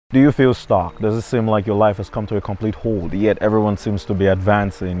Do you feel stuck? Does it seem like your life has come to a complete halt, yet everyone seems to be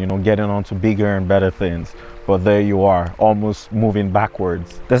advancing, getting on to bigger and better things? But there you are, almost moving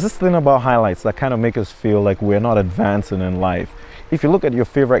backwards. There's this thing about highlights that kind of make us feel like we're not advancing in life. If you look at your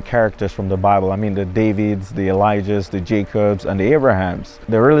favorite characters from the Bible, I mean the Davids, the Elijahs, the Jacobs, and the Abrahams,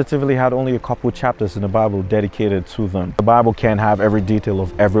 they relatively had only a couple chapters in the Bible dedicated to them. The Bible can't have every detail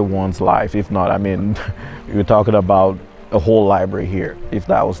of everyone's life. If not, I mean, you're talking about a whole library here, if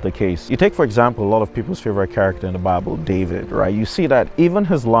that was the case. You take, for example, a lot of people's favorite character in the Bible, David, right? You see that even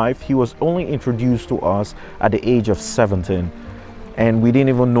his life, he was only introduced to us at the age of 17. And we didn't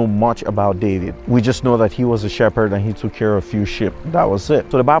even know much about David. We just know that he was a shepherd and he took care of a few sheep. That was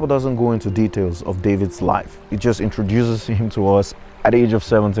it. So the Bible doesn't go into details of David's life. It just introduces him to us at the age of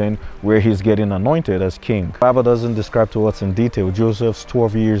 17, where he's getting anointed as king. The Bible doesn't describe to us in detail Joseph's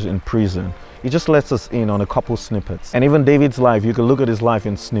 12 years in prison. It just lets us in on a couple snippets. And even David's life, you can look at his life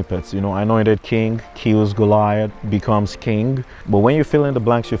in snippets. Anointed king, kills Goliath, becomes king. But when you fill in the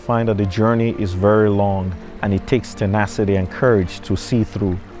blanks, you find that the journey is very long and it takes tenacity and courage to see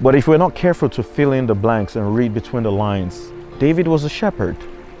through. But if we're not careful to fill in the blanks and read between the lines, David was a shepherd.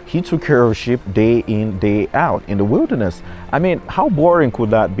 He took care of sheep day in, day out in the wilderness. I mean, how boring could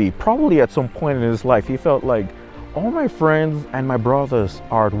that be? Probably at some point in his life, he felt like, all my friends and my brothers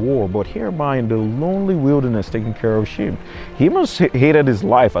are at war, but here am I in the lonely wilderness taking care of sheep. He must have hated his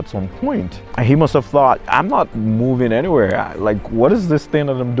life at some point. He must have thought, I'm not moving anywhere. Like, what is this thing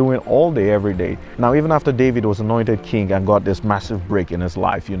that I'm doing all day, every day? Now, even after David was anointed king and got this massive break in his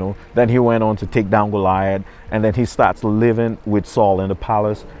life, then he went on to take down Goliath, and then he starts living with Saul in the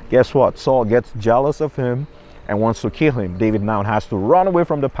palace. Guess what? Saul gets jealous of him and wants to kill him. David now has to run away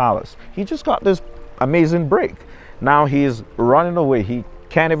from the palace. He just got this amazing break. Now he's running away. He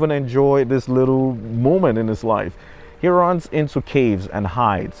can't even enjoy this little moment in his life. He runs into caves and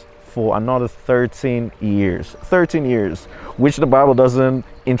hides for another 13 years. 13 years, which the Bible doesn't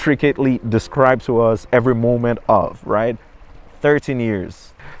intricately describe to us every moment of, right? 13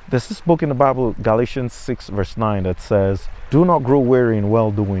 years. There's this book in the Bible, Galatians 6 verse 9, that says, do not grow weary in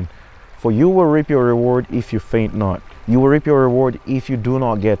well-doing, for you will reap your reward if you faint not. You will reap your reward if you do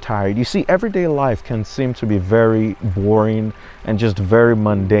not get tired. You see, everyday life can seem to be very boring and just very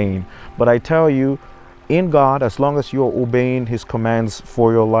mundane. But I tell you, in God, as long as you are obeying his commands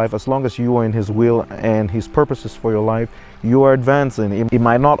for your life, as long as you are in his will and his purposes for your life, you are advancing. It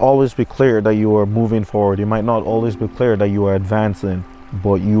might not always be clear that you are moving forward. It might not always be clear that you are advancing,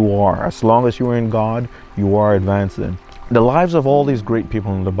 but you are. As long as you are in God, you are advancing. The lives of all these great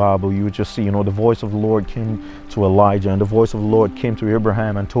people in the Bible, you just see, the voice of the Lord came to Elijah, and the voice of the Lord came to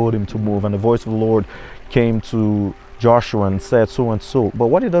Abraham and told him to move, and the voice of the Lord came to Joshua and said so and so. But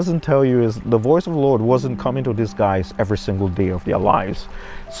what it doesn't tell you is the voice of the Lord wasn't coming to these guys every single day of their lives.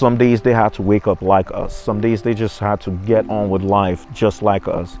 Some days they had to wake up like us. Some days they just had to get on with life just like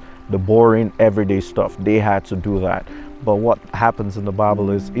us. The boring everyday stuff, they had to do that. But what happens in the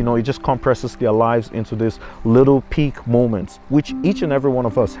Bible is, it just compresses their lives into this little peak moments, which each and every one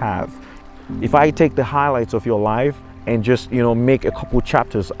of us have. If I take the highlights of your life and just, make a couple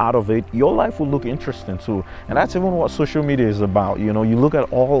chapters out of it, your life will look interesting too. And that's even what social media is about. You look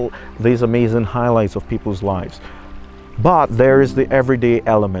at all these amazing highlights of people's lives. But there is the everyday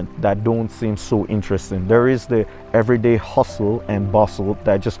element that don't seem so interesting. There is the everyday hustle and bustle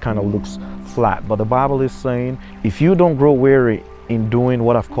that just kind of looks flat. But the Bible is saying, if you don't grow weary in doing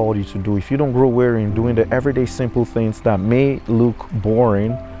what I've called you to do, if you don't grow weary in doing the everyday simple things that may look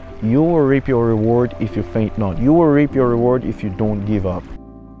boring, you will reap your reward if you faint not. You will reap your reward if you don't give up.